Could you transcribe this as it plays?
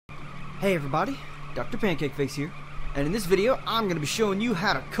Hey everybody, Dr. Pancake Face here, and in this video I'm going to be showing you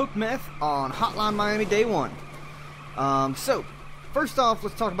how to cook meth on Hotline Miami Day 1. So, first off,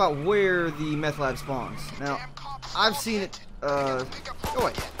 let's talk about where the meth lab spawns. Now, I've seen it, I've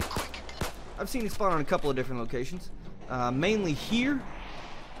seen it spawn on a couple of different locations. Mainly here,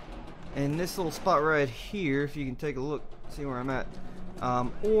 and this little spot right here, if you can take a look, see where I'm at.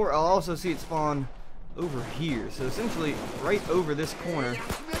 Or I'll also see it spawn over here, so essentially right over this corner.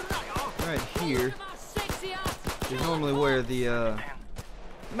 Right here is normally where the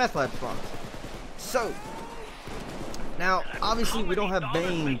meth lab spawns. So, now, obviously we don't have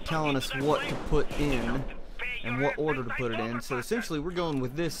Bane telling us what to put in and what order to put it in, so essentially we're going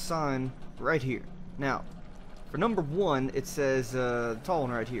with this sign right here. Now, for number 1, it says, the tall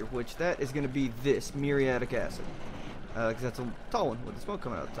one right here, which that is going to be this, muriatic acid. Because that's a tall one with the smoke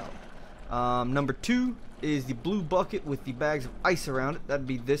coming out of the top. Number 2 is the blue bucket with the bags of ice around it. That'd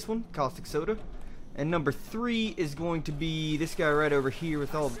be this one, caustic soda. And number 3 is going to be this guy right over here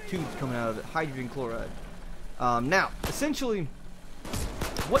with all the tubes coming out of it, hydrogen chloride. Now, essentially,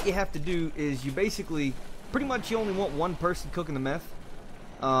 what you have to do is you basically, pretty much you only want one person cooking the meth.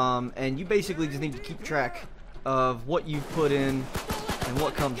 And you basically just need to keep track of what you put in and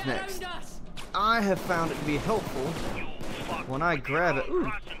what comes next. I have found it to be helpful when I grab it.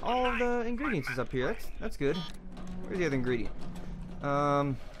 Ooh, all of the ingredients is up here. That's good. Where's the other ingredient?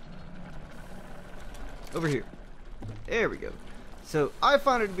 Over here. There we go. So I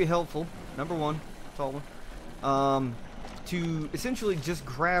found it to be helpful. Number 1, tall one. To essentially just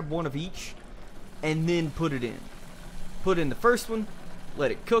grab one of each and then put it in. Put in the first one,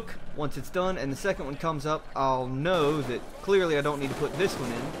 let it cook. Once it's done and the second one comes up, I'll know that clearly I don't need to put this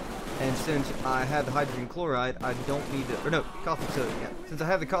one in. And since I have the hydrogen chloride, I don't need to, or no, caustic soda, yeah. Since I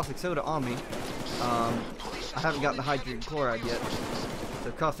have the caustic soda on me, I haven't gotten the hydrogen chloride yet, so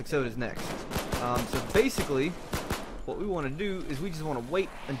caustic soda is next. So basically, what we want to do is we just want to wait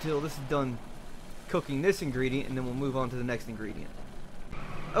until this is done cooking this ingredient, and then we'll move on to the next ingredient.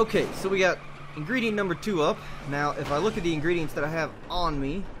 Okay, so we got ingredient number 2 up. Now, if I look at the ingredients that I have on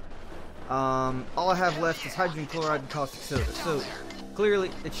me, all I have left is hydrogen chloride and caustic soda. So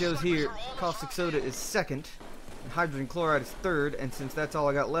clearly, it shows here caustic soda is second, and hydrogen chloride is third, and since that's all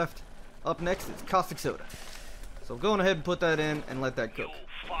I got left, up next is caustic soda. So going ahead and put that in and let that cook.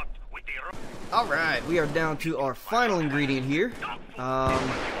 Alright, we are down to our final ingredient here.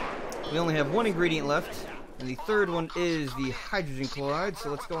 We only have one ingredient left, and the third one is the hydrogen chloride, so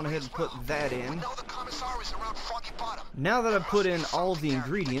let's go on ahead and put that in. Now that I've put in all of the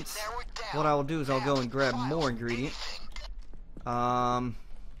ingredients, what I will do is I'll go and grab more ingredients.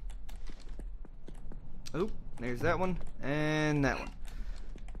 Oop, there's that one, and that one.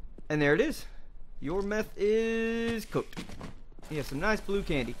 And there it is. Your meth is cooked. You have some nice blue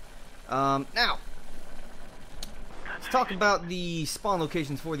candy. Now, let's talk about the spawn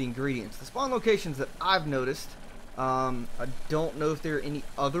locations for the ingredients. The spawn locations that I've noticed, I don't know if there are any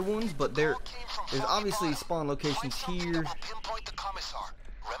other ones, but there's obviously spawn locations here,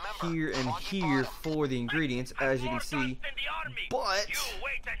 here, and here for the ingredients, as you can see. But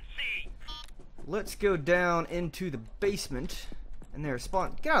let's go down into the basement, and there are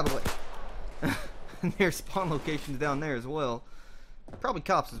spawn. Get out of the way. And there are spawn locations down there as well. Probably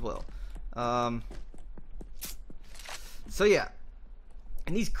cops as well. So yeah,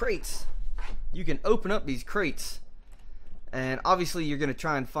 and these crates, you can open up these crates, and obviously you're gonna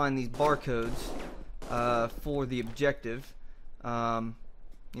try and find these barcodes for the objective.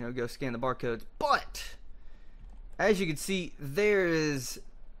 You know, go scan the barcodes. But as you can see, there is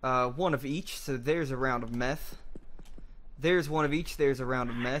one of each. So there's a round of meth. There's one of each. There's a round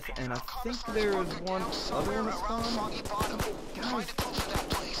of meth, and I think there was one other one that spawned. Guys,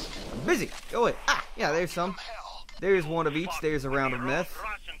 I'm busy. Go away. Ah, yeah, there's some. There's one of each. There's a round of meth.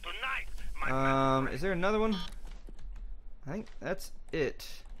 Is there another one? I think that's it.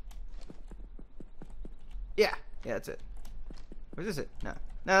 Yeah, that's it. Or is this it? No,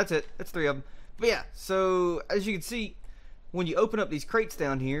 that's it. That's 3 of them. But yeah, so as you can see, when you open up these crates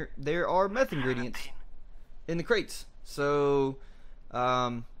down here, there are meth ingredients in the crates. So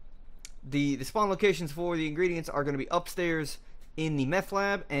the spawn locations for the ingredients are going to be upstairs in the meth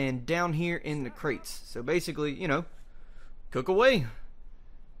lab and down here in the crates. So basically, you know, cook away.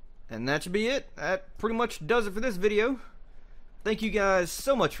 And that should be it. That pretty much does it for this video. Thank you guys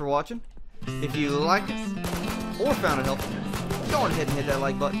so much for watching. If you liked it or found it helpful, go on ahead and hit that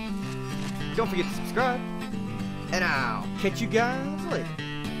like button. Don't forget to subscribe. And I'll catch you guys later.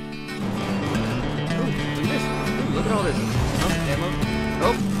 Ooh, look at this. Ooh, look at all this. Oh, ammo.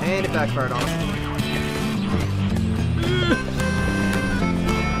 Oh, and it backfired on us.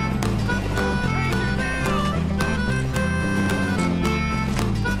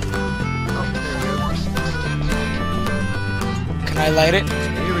 light it.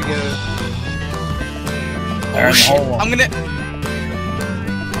 Here we go. Oh shit! hold on. I'm gonna.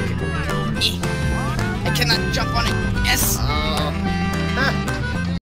 Okay. I cannot jump on it. Yes.